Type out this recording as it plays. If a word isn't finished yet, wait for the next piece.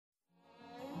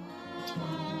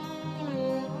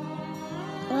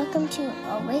welcome to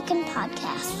Awaken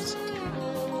Podcast.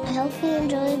 I hope you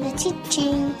enjoy the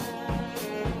teaching.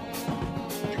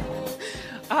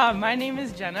 My name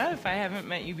is Jenna. If I haven't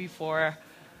met you before,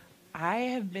 I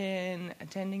have been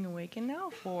attending Awaken now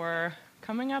for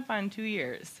coming up on 2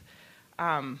 years.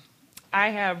 I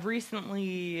have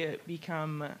recently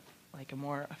become like a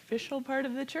more official part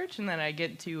of the church, and then I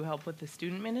get to help with the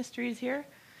student ministries here.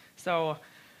 So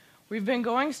we've been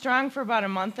going strong for about a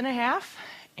month and a half,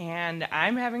 and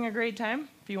I'm having a great time.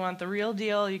 If you want the real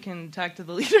deal, you can talk to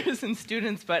the leaders and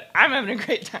students, but I'm having a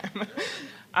great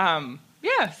time.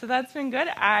 So that's been good.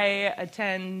 I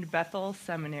attend Bethel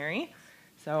Seminary,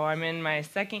 so I'm in my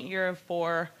second year of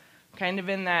 4, kind of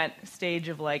in that stage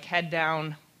of like head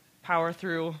down, power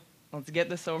through, let's get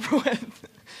this over with.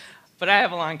 But I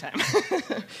have a long time.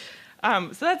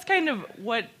 So that's kind of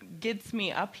what gets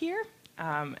me up here.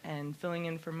 And filling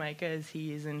in for Micah as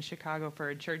he's in Chicago for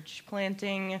a church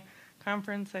planting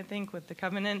conference, I think, with the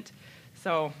Covenant.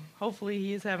 So hopefully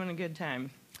he's having a good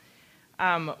time.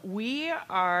 We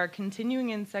are continuing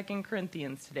in 2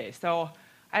 Corinthians today. So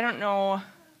I don't know,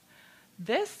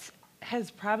 this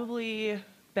has probably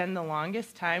been the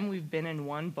longest time we've been in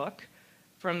one book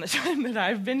from the time that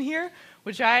I've been here,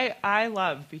 which I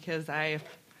love because slow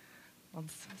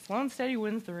and steady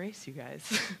wins the race, you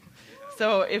guys.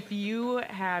 So if you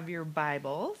have your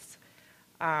Bibles,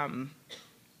 go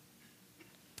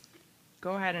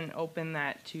ahead and open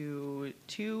that to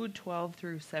 2:12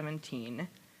 through 17,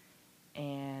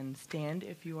 and stand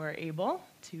if you are able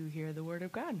to hear the Word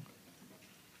of God.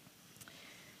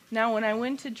 Now when I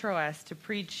went to Troas to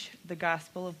preach the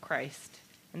gospel of Christ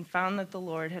and found that the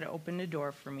Lord had opened a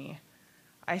door for me,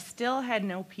 I still had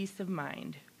no peace of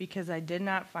mind because I did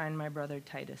not find my brother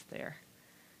Titus there.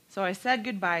 So I said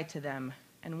goodbye to them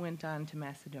and went on to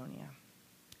Macedonia.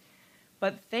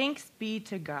 But thanks be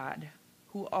to God,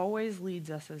 who always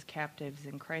leads us as captives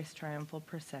in Christ's triumphal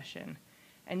procession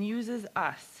and uses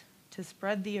us to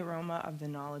spread the aroma of the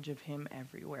knowledge of him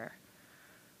everywhere.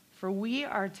 For we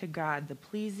are to God the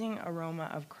pleasing aroma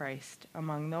of Christ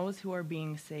among those who are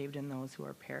being saved and those who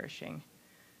are perishing.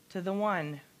 To the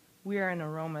one, we are an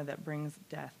aroma that brings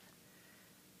death.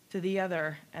 To the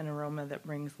other, an aroma that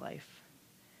brings life.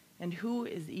 And who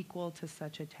is equal to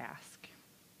such a task?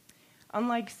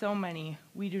 Unlike so many,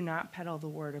 we do not peddle the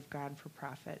word of God for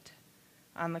profit.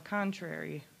 On the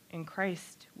contrary, in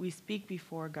Christ we speak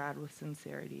before God with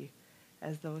sincerity,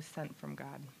 as those sent from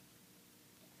God.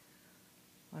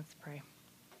 Let's pray.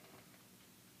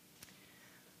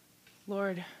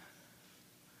 Lord,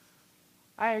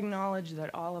 I acknowledge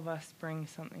that all of us bring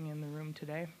something in the room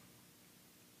today.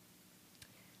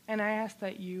 And I ask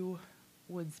that you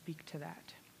would speak to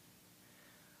that.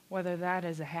 Whether that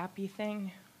is a happy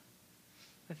thing,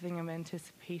 a thing of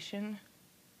anticipation,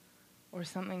 or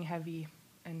something heavy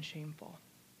and shameful.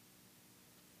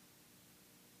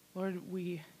 Lord,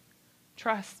 we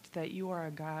trust that you are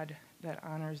a God that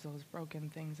honors those broken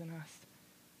things in us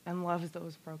and loves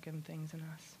those broken things in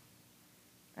us.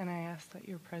 And I ask that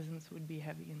your presence would be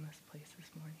heavy in this place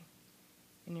this morning.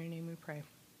 In your name we pray.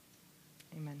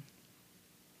 Amen.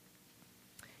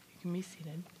 You can be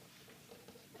seated.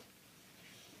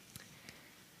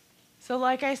 So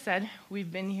like I said,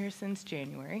 we've been here since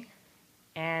January,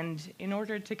 and in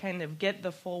order to kind of get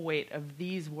the full weight of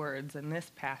these words in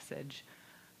this passage,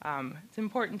 it's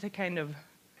important to kind of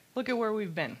look at where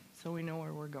we've been so we know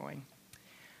where we're going.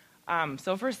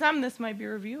 So for some, this might be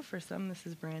a review. For some, this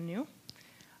is brand new.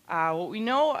 What we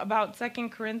know about 2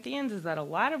 Corinthians is that a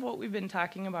lot of what we've been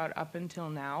talking about up until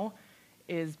now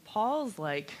is Paul's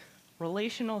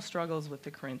relational struggles with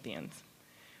the Corinthians.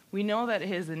 We know that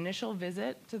his initial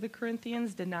visit to the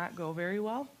Corinthians did not go very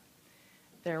well.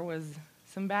 There was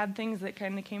some bad things that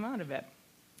kind of came out of it.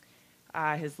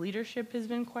 His leadership has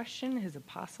been questioned. His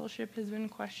apostleship has been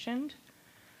questioned.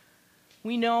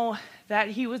 We know that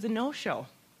he was a no-show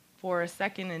for a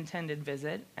second intended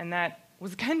visit, and that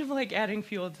was kind of like adding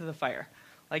fuel to the fire.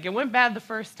 Like, it went bad the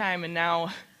first time, and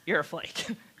now you're a flake.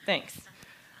 Thanks.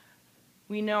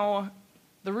 We know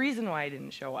the reason why he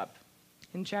didn't show up.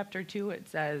 In chapter 2, it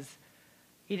says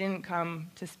he didn't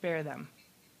come to spare them.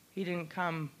 He didn't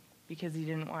come because he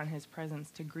didn't want his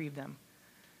presence to grieve them.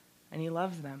 And he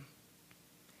loves them.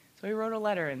 So he wrote a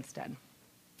letter instead.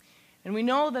 And we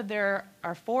know that there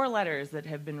are 4 letters that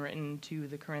have been written to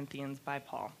the Corinthians by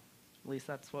Paul. At least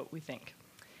that's what we think.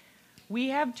 We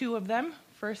have 2 of them,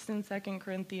 1st and 2nd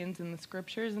Corinthians in the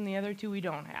scriptures, and the other 2 we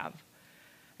don't have.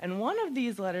 And one of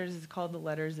these letters is called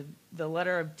the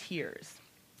letter of tears.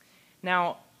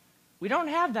 Now, we don't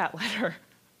have that letter,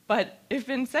 but if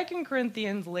in 2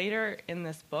 Corinthians later in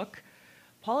this book,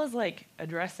 Paul is like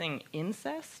addressing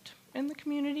incest in the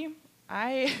community.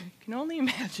 I can only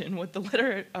imagine what the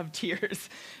letter of tears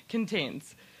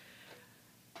contains.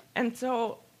 And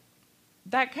so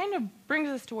that kind of brings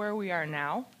us to where we are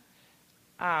now,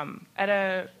 at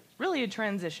a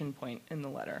transition point in the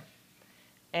letter.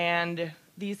 And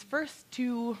these first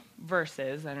two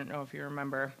verses, I don't know if you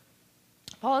remember,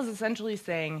 Paul is essentially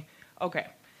saying, okay,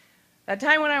 that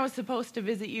time when I was supposed to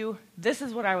visit you, this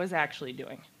is what I was actually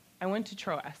doing. I went to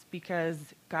Troas because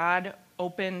God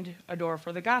opened a door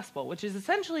for the gospel, which is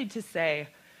essentially to say,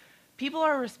 people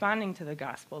are responding to the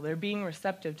gospel. They're being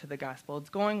receptive to the gospel. It's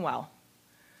going well.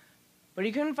 But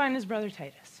he couldn't find his brother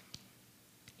Titus.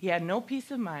 He had no peace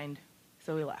of mind,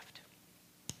 so he left.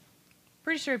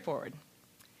 Pretty straightforward.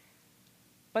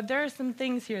 But there are some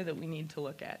things here that we need to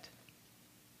look at.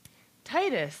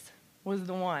 Titus was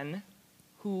the one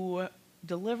who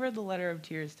delivered the letter of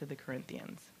tears to the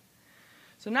Corinthians.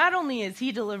 So not only is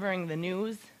he delivering the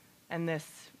news and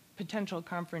this potential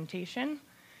confrontation,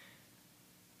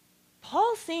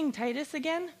 Paul seeing Titus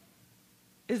again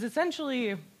is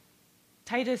essentially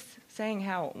Titus saying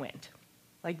how it went.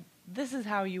 Like, this is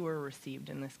how you were received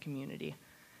in this community.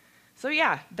 So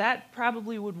yeah, that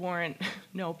probably would warrant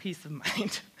no peace of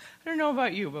mind. I don't know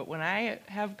about you, but when I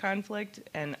have conflict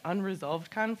and unresolved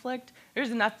conflict,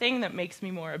 there's nothing that makes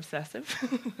me more obsessive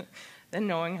than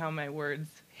knowing how my words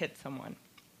hit someone.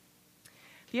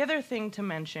 The other thing to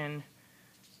mention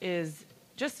is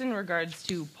just in regards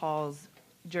to Paul's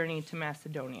journey to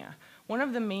Macedonia. One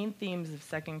of the main themes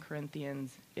of 2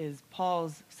 Corinthians is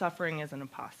Paul's suffering as an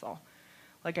apostle.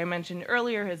 Like I mentioned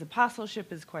earlier, his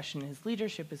apostleship is questioned, his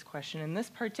leadership is questioned, and this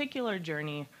particular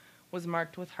journey was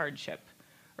marked with hardship.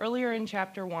 Earlier in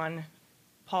chapter 1,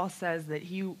 Paul says that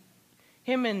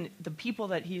him and the people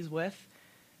that he's with,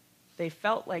 they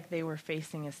felt like they were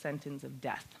facing a sentence of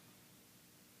death.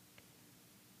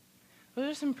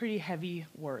 Those are some pretty heavy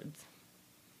words,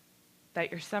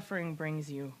 that your suffering brings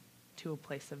you to a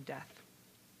place of death.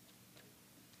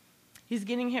 He's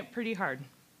getting hit pretty hard.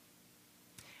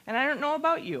 And I don't know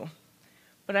about you,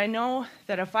 but I know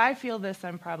that if I feel this,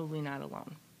 I'm probably not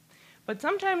alone. But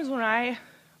sometimes when I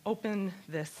open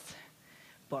this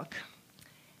book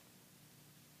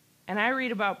and I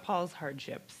read about Paul's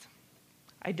hardships,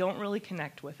 I don't really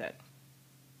connect with it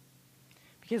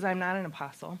because I'm not an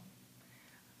apostle.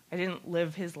 I didn't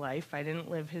live his life. I didn't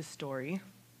live his story.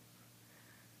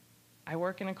 I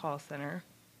work in a call center.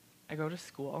 I go to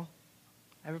school.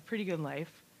 I have a pretty good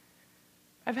life.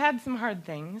 I've had some hard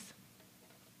things,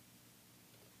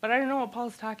 but I don't know what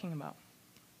Paul's talking about.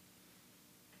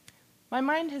 My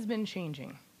mind has been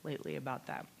changing lately about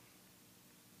that.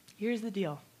 Here's the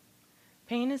deal.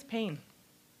 Pain is pain.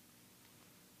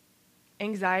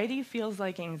 Anxiety feels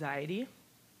like anxiety.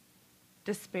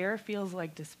 Despair feels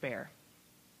like despair.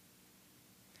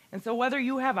 And so whether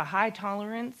you have a high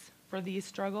tolerance for these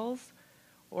struggles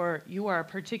or you are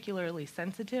particularly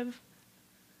sensitive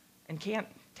and can't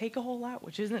take a whole lot,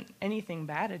 which isn't anything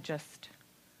bad, it just,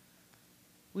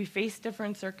 we face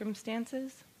different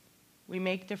circumstances. We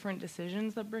make different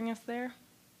decisions that bring us there.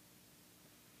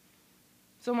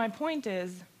 So my point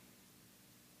is,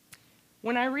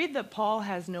 when I read that Paul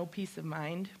has no peace of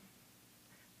mind,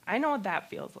 I know what that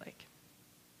feels like.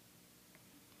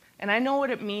 And I know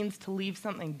what it means to leave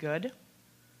something good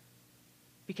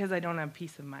because I don't have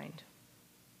peace of mind.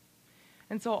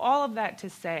 And so all of that to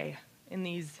say, in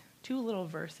these two little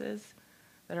verses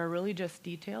that are really just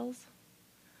details,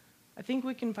 I think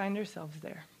we can find ourselves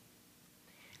there.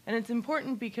 And it's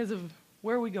important because of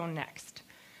where we go next.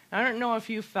 I don't know if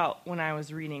you felt when I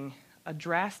was reading a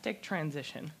drastic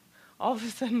transition. All of a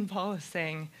sudden Paul is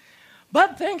saying,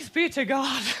 but thanks be to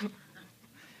God.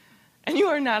 And you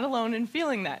are not alone in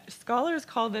feeling that. Scholars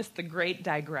call this the Great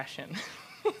Digression.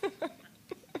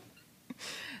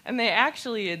 And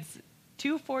it's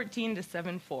 2:14 to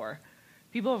 7:4.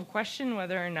 People have questioned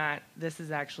whether or not this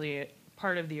is actually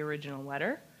part of the original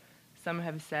letter. Some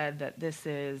have said that this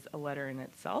is a letter in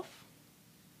itself.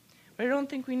 But I don't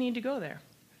think we need to go there.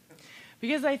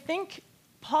 Because I think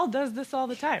Paul does this all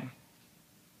the time.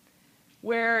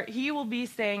 Where he will be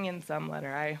saying in some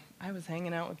letter, I was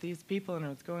hanging out with these people and it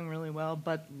was going really well,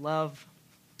 but love.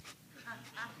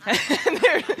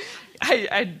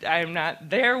 I'm not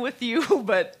there with you,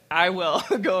 but I will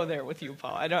go there with you,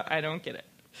 Paul. I don't get it.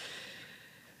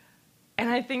 And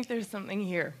I think there's something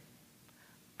here.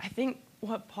 I think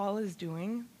what Paul is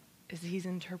doing is he's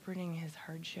interpreting his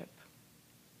hardship.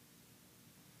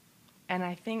 And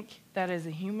I think that is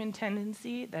a human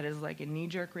tendency, that is like a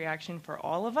knee-jerk reaction for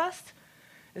all of us,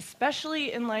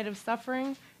 especially in light of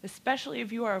suffering, especially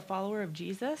if you are a follower of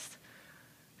Jesus,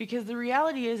 Because the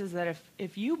reality is that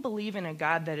if you believe in a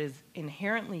God that is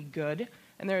inherently good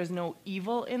and there is no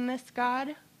evil in this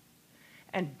God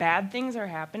and bad things are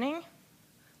happening,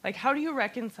 like how do you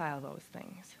reconcile those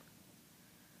things?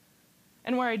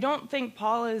 And where I don't think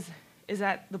Paul is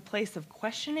at the place of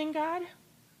questioning God,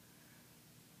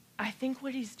 I think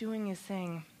what he's doing is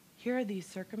saying, here are these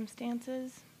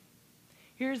circumstances.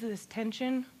 Here's this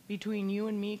tension between you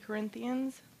and me,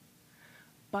 Corinthians,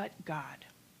 but God.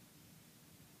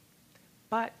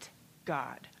 But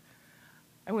God.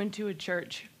 I went to a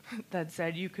church that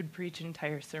said you could preach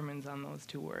entire sermons on those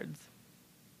two words.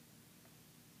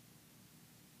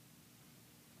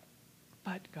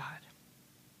 But God.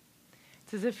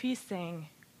 It's as if he's saying,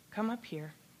 come up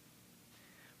here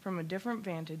from a different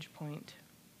vantage point.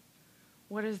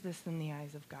 What is this in the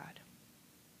eyes of God?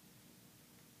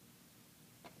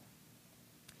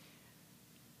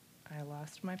 I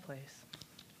lost my place.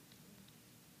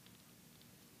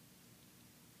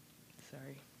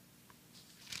 Sorry.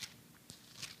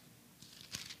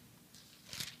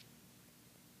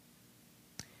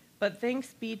 But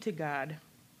thanks be to God,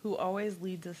 who always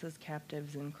leads us as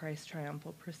captives in Christ's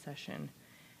triumphal procession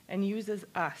and uses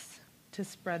us to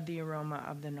spread the aroma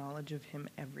of the knowledge of him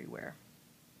everywhere.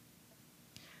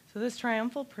 So this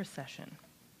triumphal procession,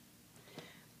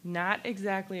 not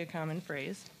exactly a common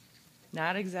phrase,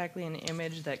 not exactly an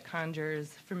image that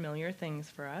conjures familiar things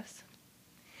for us,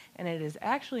 and it is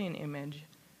actually an image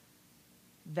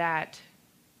that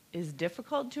is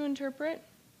difficult to interpret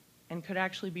and could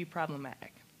actually be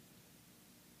problematic.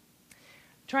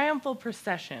 Triumphal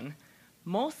procession,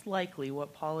 most likely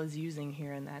what Paul is using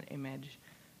here in that image,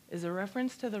 is a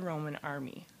reference to the Roman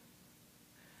army.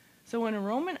 So when a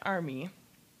Roman army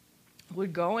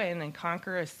would go in and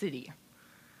conquer a city,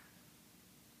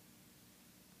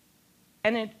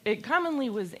 and it commonly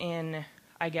was in,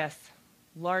 I guess,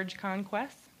 large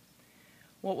conquests,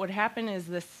 what would happen is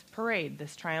this parade,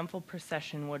 this triumphal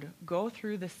procession, would go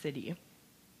through the city,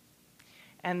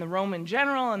 and the Roman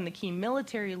general and the key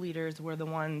military leaders were the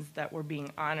ones that were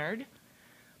being honored,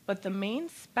 but the main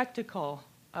spectacle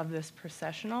of this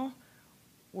processional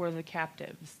were the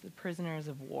captives, the prisoners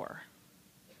of war,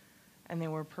 and they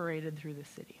were paraded through the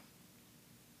city.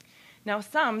 Now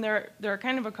there are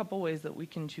kind of a couple ways that we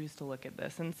can choose to look at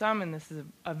this, and this is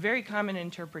a very common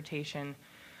interpretation,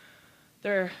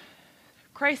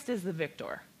 Christ is the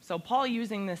victor. So Paul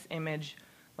using this image,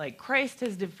 like Christ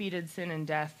has defeated sin and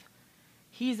death,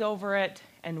 he's over it,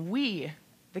 and we,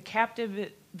 the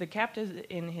captives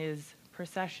in his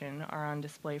procession, are on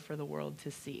display for the world to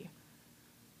see.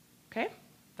 Okay?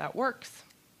 That works.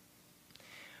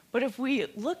 But if we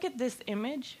look at this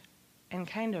image and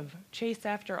kind of chase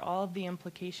after all of the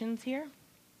implications here,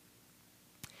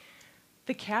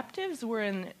 the captives were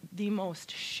in the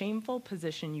most shameful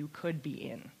position you could be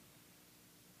in.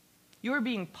 You were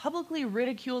being publicly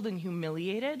ridiculed and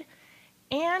humiliated,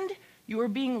 and you were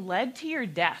being led to your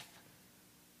death.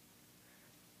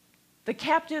 The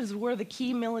captives were the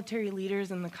key military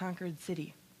leaders in the conquered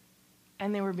city,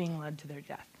 and they were being led to their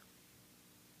death.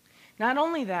 Not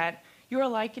only that, you are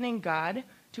likening God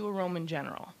to a Roman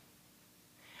general.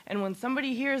 And when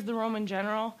somebody hears the Roman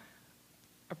general,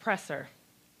 oppressor,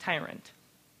 tyrant.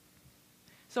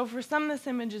 So for some, this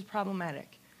image is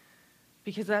problematic,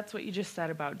 because that's what you just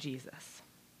said about Jesus.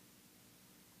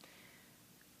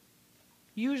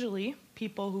 Usually,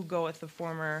 people who go with the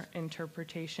former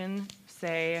interpretation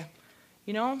say,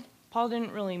 Paul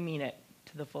didn't really mean it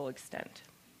to the full extent.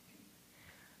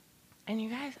 And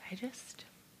you guys,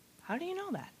 how do you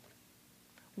know that?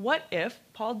 What if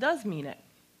Paul does mean it,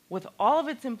 with all of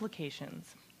its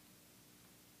implications?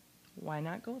 Why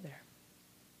not go there?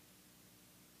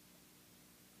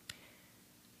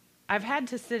 I've had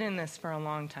to sit in this for a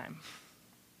long time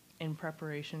in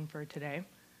preparation for today.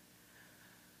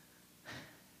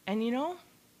 And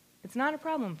it's not a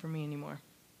problem for me anymore.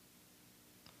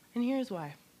 And here's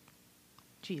why.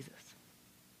 Jesus.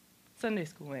 Sunday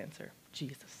school answer,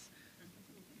 Jesus.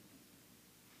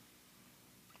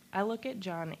 I look at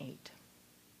John 8.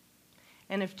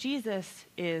 And if Jesus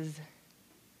is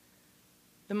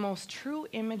the most true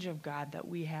image of God that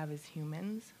we have as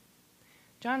humans,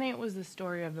 John 8 was the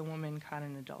story of the woman caught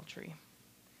in adultery,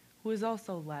 who was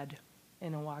also led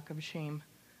in a walk of shame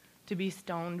to be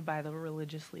stoned by the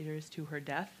religious leaders to her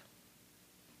death.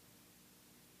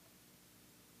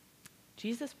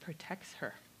 Jesus protects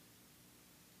her.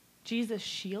 Jesus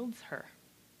shields her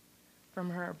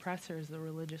from her oppressors, the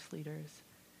religious leaders,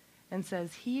 and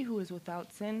says, "He who is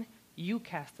without sin, you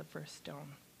cast the first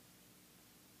stone."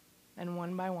 And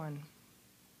one by one,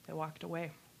 they walked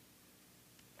away.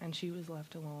 And she was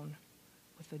left alone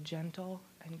with a gentle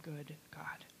and good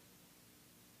God.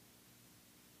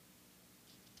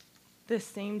 This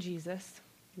same Jesus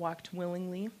walked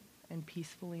willingly and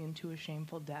peacefully into a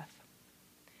shameful death.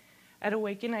 At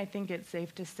Awaken, I think it's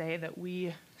safe to say that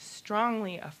we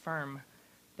strongly affirm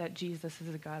that Jesus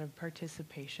is a God of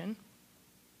participation.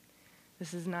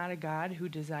 This is not a God who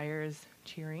desires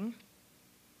cheering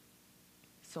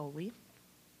solely.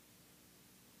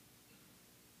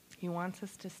 He wants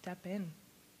us to step in.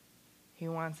 He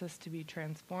wants us to be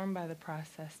transformed by the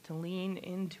process, to lean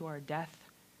into our death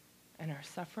and our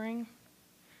suffering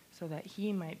so that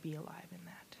he might be alive in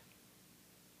that.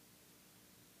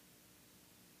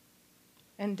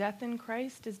 And death in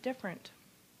Christ is different.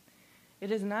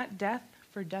 It is not death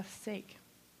for death's sake.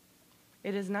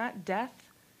 It is not death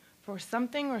for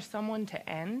something or someone to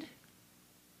end.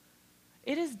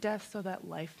 It is death so that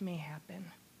life may happen.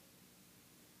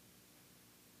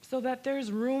 So that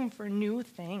there's room for new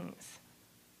things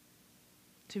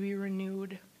to be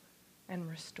renewed and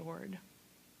restored.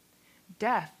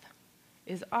 Death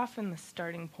is often the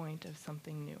starting point of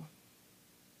something new.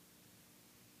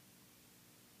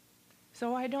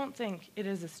 So I don't think it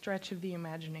is a stretch of the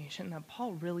imagination that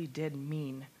Paul really did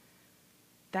mean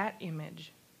that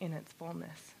image in its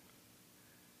fullness.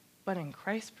 But in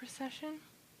Christ's procession,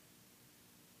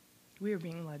 we are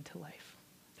being led to life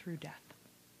through death.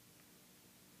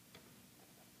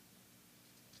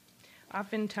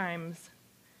 Oftentimes,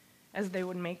 as they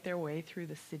would make their way through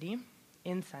the city,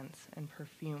 incense and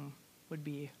perfume would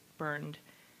be burned.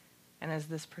 And as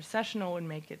this processional would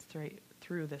make its way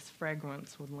through, this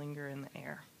fragrance would linger in the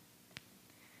air.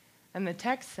 And the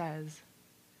text says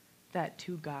that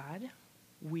to God,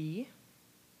 we,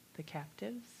 the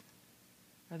captives,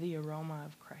 are the aroma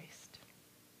of Christ.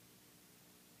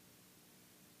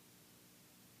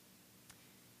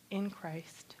 In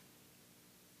Christ,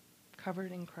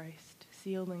 covered in Christ,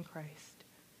 sealed in Christ,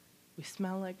 we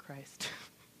smell like Christ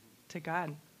to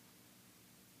God.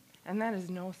 And that is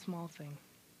no small thing.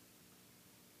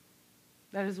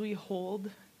 That as we hold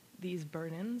these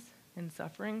burdens and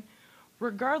suffering,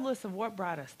 regardless of what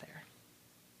brought us there,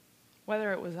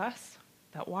 whether it was us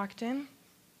that walked in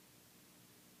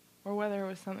or whether it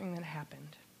was something that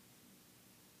happened,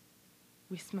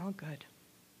 we smell good.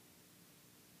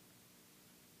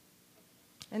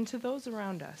 And to those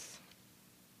around us,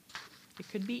 it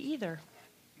could be either.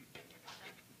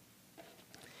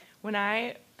 When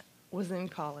I was in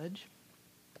college,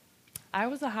 I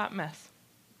was a hot mess.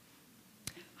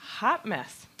 Hot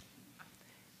mess.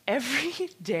 Every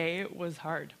day was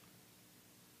hard.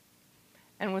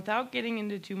 And without getting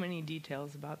into too many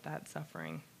details about that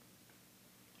suffering,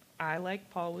 I, like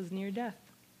Paul, was near death.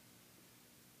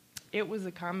 It was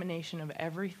a combination of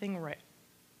everything right.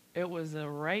 It was a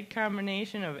right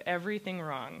combination of everything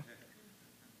wrong.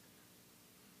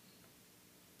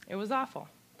 It was awful.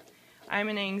 I'm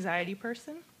an anxiety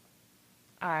person.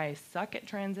 I suck at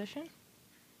transition.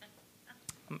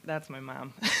 That's my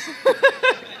mom.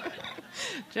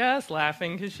 Just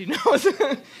laughing because she knows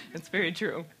it's very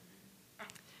true.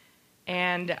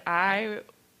 And I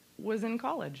was in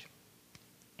college.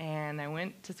 And I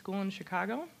went to school in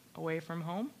Chicago, away from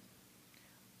home.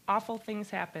 Awful things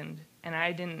happened, and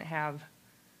I didn't have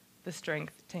the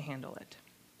strength to handle it.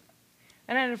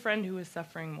 And I had a friend who was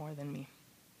suffering more than me.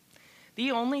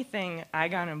 The only thing I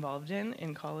got involved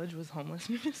in college was homeless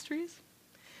ministries.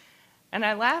 And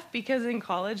I laugh because in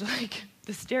college, like,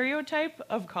 the stereotype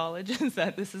of college is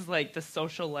that this is like the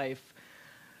social life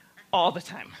all the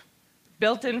time.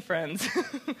 Built-in friends.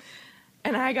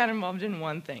 And I got involved in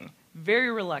one thing,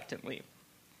 very reluctantly.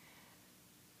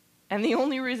 And the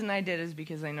only reason I did is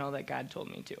because I know that God told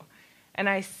me to. And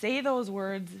I say those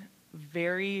words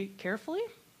very carefully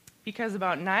because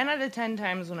about 9 out of 10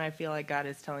 times when I feel like God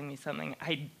is telling me something,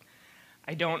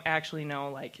 I don't actually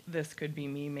know, like, this could be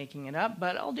me making it up,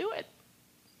 but I'll do it.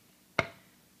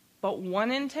 But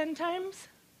 1 in 10 times,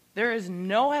 there is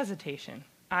no hesitation.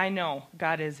 I know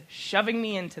God is shoving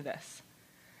me into this.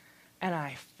 And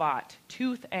I fought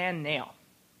tooth and nail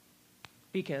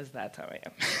because that's how I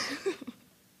am.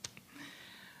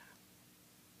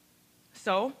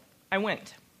 So I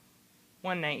went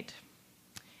one night,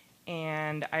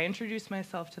 and I introduced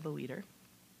myself to the leader,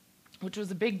 which was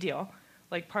a big deal.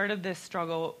 Like, part of this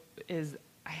struggle is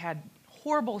I had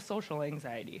horrible social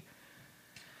anxiety.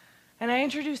 And I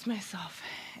introduced myself,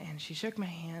 and she shook my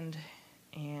hand,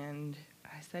 and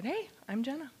I said, "Hey, I'm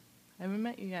Jenna. I haven't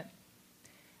met you yet."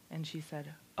 And she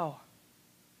said, "Oh,"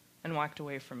 and walked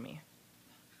away from me.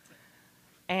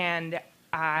 And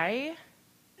I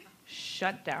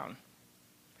shut down.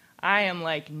 I am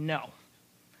like, no,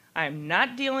 I'm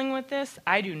not dealing with this.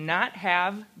 I do not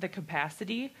have the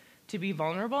capacity to be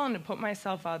vulnerable and to put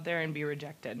myself out there and be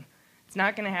rejected. It's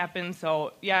not going to happen,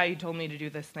 so yeah, you told me to do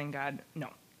this thing, God. No.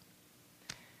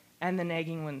 And the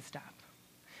nagging wouldn't stop.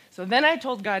 So then I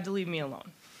told God to leave me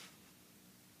alone,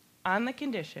 on the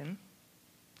condition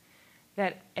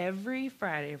that every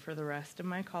Friday for the rest of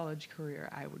my college career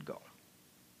I would go.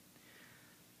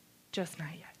 Just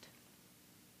not yet.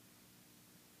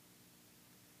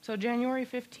 So January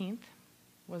 15th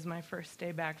was my first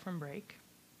day back from break.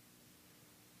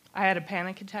 I had a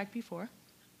panic attack before.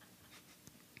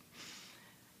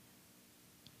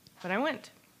 But I went.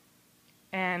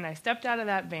 And I stepped out of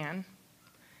that van,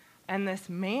 and this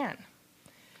man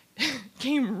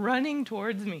came running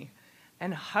towards me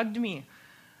and hugged me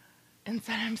and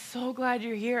said, "I'm so glad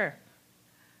you're here."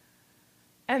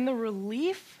 And the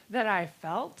relief that I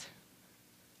felt,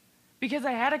 because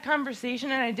I had a conversation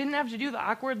and I didn't have to do the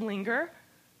awkward linger,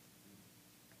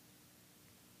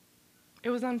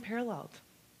 it was unparalleled.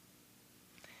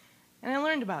 And I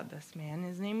learned about this man.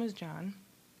 His name was John.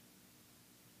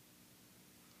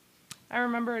 I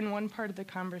remember in one part of the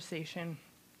conversation,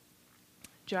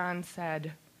 John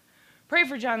said, "Pray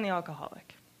for John the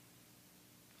alcoholic."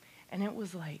 And it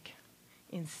was like,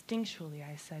 instinctually,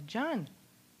 I said, "John,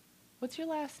 what's your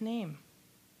last name?"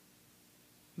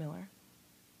 "Miller."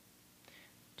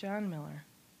 "John Miller."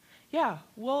 "Yeah,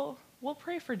 we'll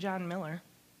pray for John Miller."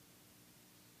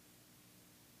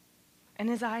 And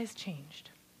his eyes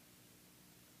changed.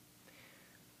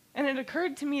 And it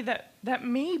occurred to me that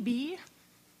maybe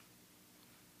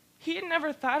he had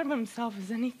never thought of himself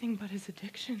as anything but his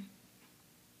addiction.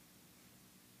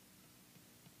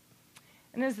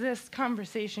 And as this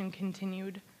conversation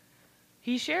continued,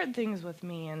 he shared things with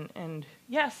me, and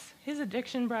yes, his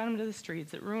addiction brought him to the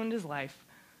streets. It ruined his life.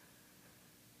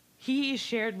 He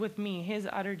shared with me his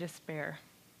utter despair.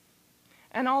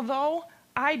 And although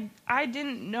I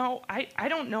didn't know, I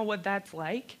don't know what that's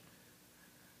like,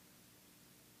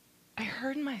 I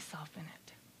heard myself in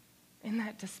it, in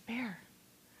that despair.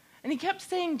 And he kept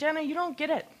saying, "Jenna, you don't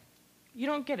get it. You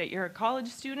don't get it. You're a college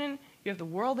student. You have the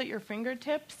world at your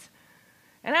fingertips."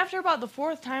 And after about the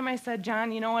fourth time, I said,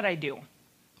 "John, you know what? I do.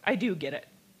 I do get it.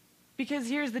 Because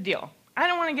here's the deal. I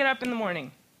don't want to get up in the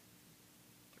morning.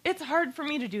 It's hard for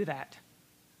me to do that.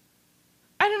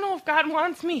 I don't know if God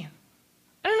wants me.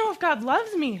 I don't know if God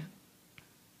loves me.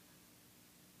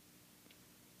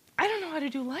 I don't know how to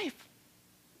do life."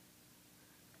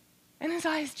 And his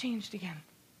eyes changed again.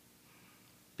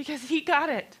 Because he got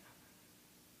it.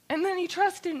 And then he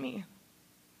trusted me.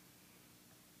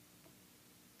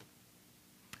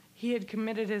 He had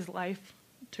committed his life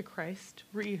to Christ,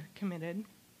 recommitted,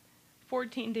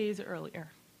 14 days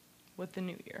earlier with the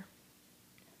new year.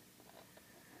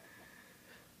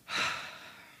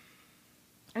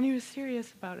 And he was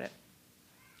serious about it.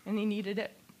 And he needed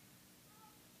it.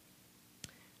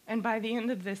 And by the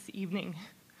end of this evening,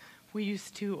 we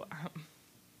used to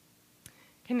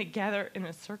kind of gather in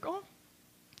a circle,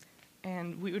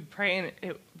 and we would pray, and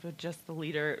it was just the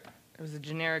leader. It was a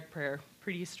generic prayer,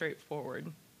 pretty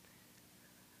straightforward.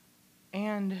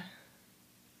 And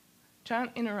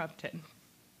John interrupted,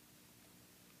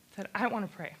 said, "I want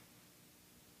to pray."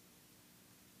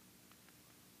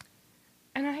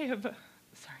 And I've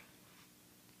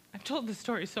told this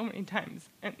story so many times,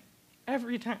 and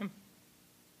every time,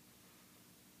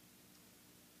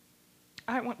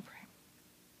 "I want to pray."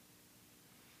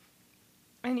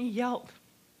 And he yelled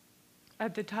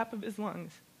at the top of his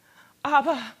lungs,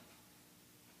 "Abba,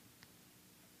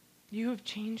 you have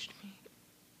changed me."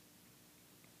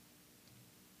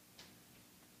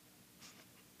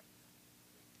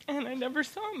 And I never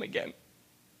saw him again.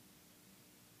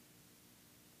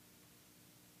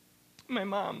 My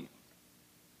mom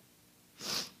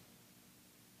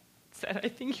said, "I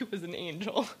think he was an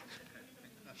angel."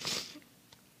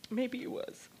 Maybe he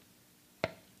was. I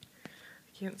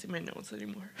can't see my notes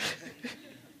anymore.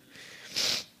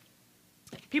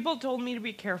 People told me to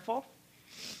be careful.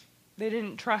 They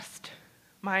didn't trust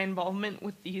my involvement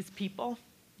with these people.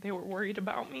 They were worried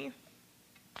about me.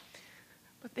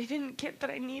 But they didn't get that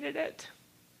I needed it.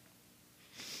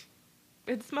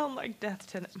 It smelled like death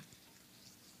to them.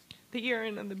 The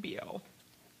urine and the BO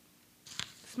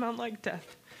smelled like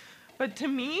death. But to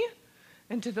me,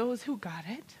 and to those who got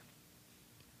it,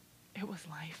 it was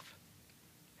life.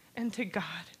 And to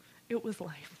God, it was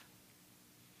life.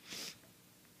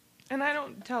 And I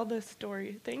don't tell this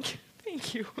story, thank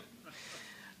you.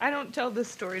 I don't tell this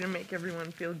story to make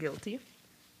everyone feel guilty,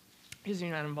 because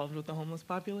you're not involved with the homeless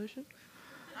population.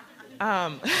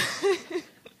 And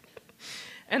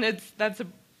that's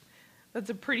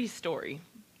a pretty story.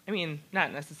 I mean,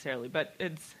 not necessarily, but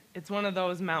it's one of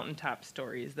those mountaintop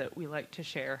stories that we like to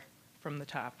share from the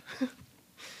top.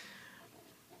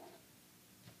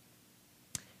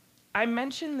 I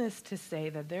mention this to say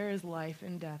that there is life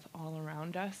and death all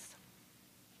around us.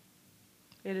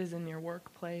 It is in your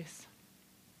workplace.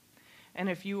 And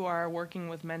if you are working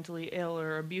with mentally ill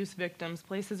or abuse victims,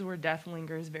 places where death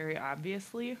lingers very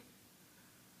obviously,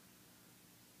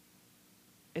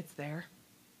 it's there.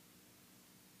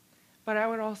 But I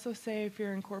would also say if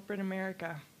you're in corporate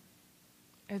America,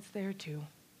 it's there too.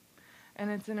 And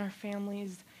it's in our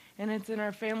families, and it's in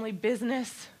our family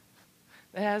business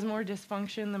that has more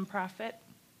dysfunction than profit.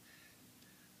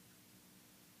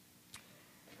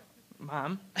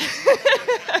 Mom.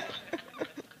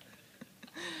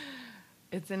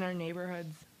 It's in our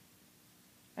neighborhoods,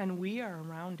 and we are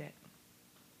around it.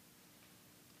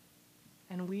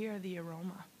 And we are the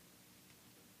aroma.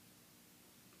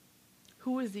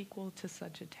 Who is equal to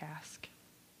such a task?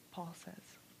 Paul says.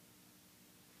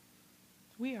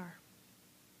 We are.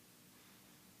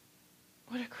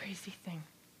 What a crazy thing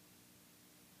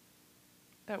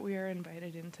that we are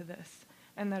invited into this,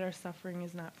 and that our suffering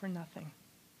is not for nothing.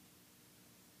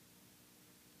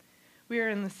 We are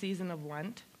in the season of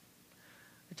Lent,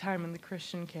 a time in the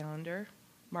Christian calendar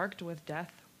marked with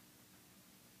death,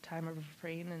 a time of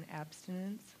refrain and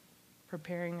abstinence,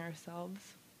 preparing ourselves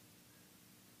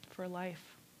for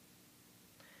life.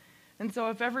 And so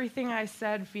if everything I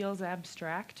said feels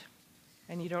abstract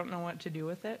and you don't know what to do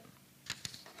with it,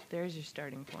 there's your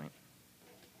starting point.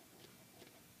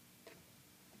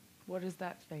 What is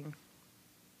that thing?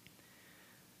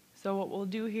 So what we'll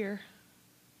do here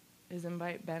is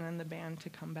invite Ben and the band to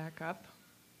come back up.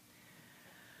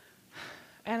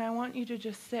 And I want you to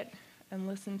just sit and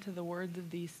listen to the words of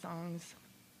these songs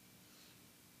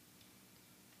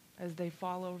as they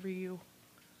fall over you.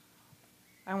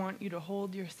 I want you to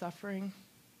hold your suffering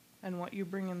and what you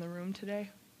bring in the room today.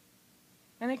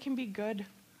 And it can be good.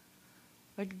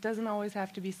 Like, it doesn't always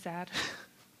have to be sad.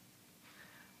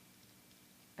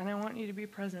 And I want you to be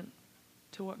present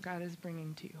to what God is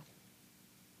bringing to you.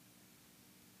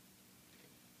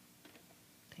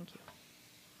 Thank you.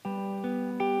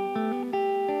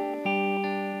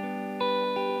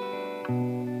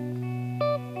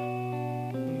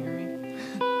 Can you hear me?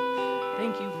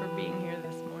 Thank you for being here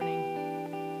this morning.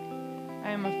 I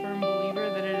am a firm believer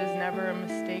that it is never a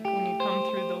mistake when you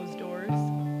come through those doors.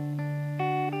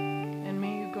 And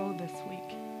may you go this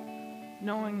week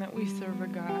knowing that we serve a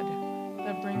God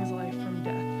that brings life from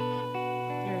death.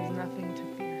 There is nothing to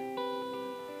fear.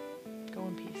 Go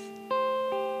in peace.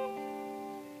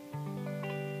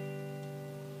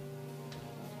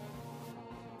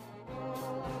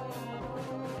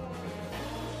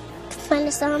 Find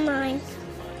us online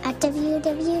at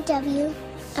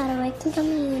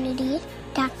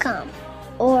www.awakencommunity.com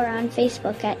or on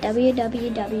Facebook at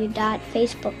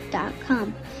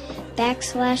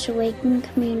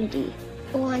www.facebook.com/awakencommunity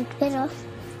or on Twitter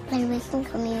at Awaken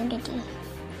Community.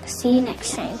 See you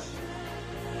next time.